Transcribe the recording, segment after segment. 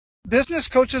Business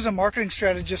coaches and marketing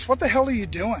strategists, what the hell are you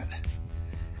doing?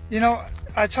 You know,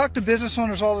 I talk to business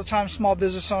owners all the time, small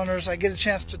business owners. I get a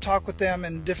chance to talk with them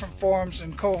in different forums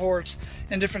and cohorts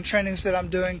and different trainings that I'm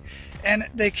doing. And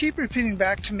they keep repeating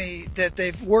back to me that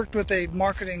they've worked with a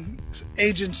marketing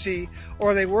agency,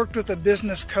 or they worked with a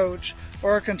business coach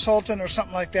or a consultant or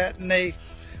something like that. And they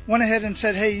went ahead and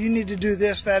said, hey, you need to do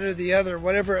this, that, or the other,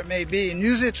 whatever it may be. And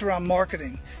usually it's around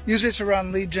marketing. Usually it's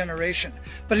around lead generation.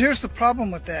 But here's the problem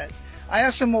with that. I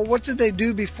asked them, well, what did they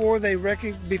do before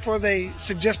they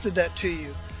suggested that to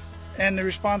you? And the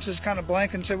response is kind of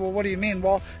blank and said, well, what do you mean?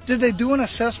 Well, did they do an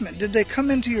assessment? Did they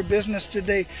come into your business? Did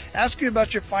they ask you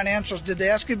about your financials? Did they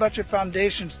ask you about your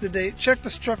foundations? Did they check the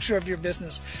structure of your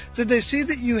business? Did they see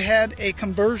that you had a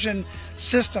conversion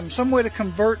system, some way to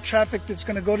convert traffic that's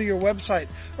going to go to your website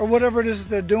or whatever it is that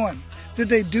they're doing? Did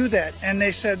they do that? And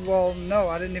they said, well, no,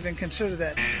 I didn't even consider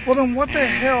that. Well, then what the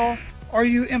hell are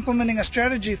you implementing a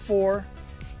strategy for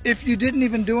if you didn't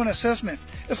even do an assessment?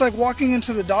 It's like walking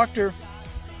into the doctor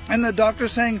and the doctor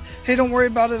saying, hey, don't worry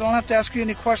about it. I don't have to ask you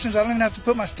any questions. I don't even have to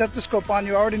put my stethoscope on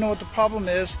you. I already know what the problem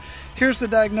is. Here's the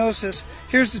diagnosis.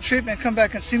 Here's the treatment. Come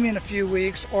back and see me in a few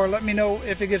weeks, or let me know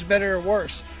if it gets better or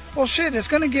worse. Well, shit, it's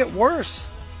going to get worse.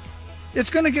 It's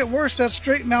going to get worse. That's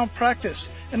straight malpractice.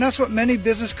 And that's what many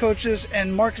business coaches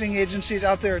and marketing agencies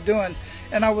out there are doing.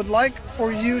 And I would like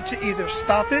for you to either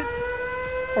stop it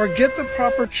or get the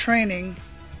proper training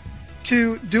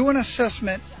to do an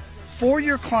assessment for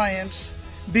your clients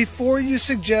before you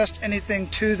suggest anything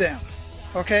to them.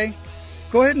 Okay?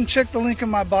 Go ahead and check the link in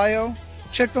my bio.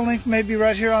 Check the link maybe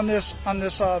right here on this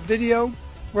video,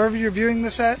 wherever you're viewing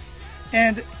this at,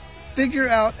 and figure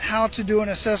out how to do an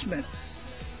assessment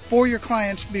for your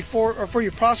clients or for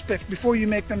your prospects before you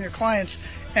make them your clients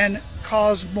and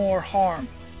cause more harm.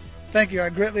 Thank you. I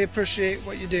greatly appreciate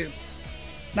what you do.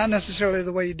 Not necessarily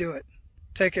the way you do it.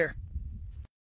 Take care.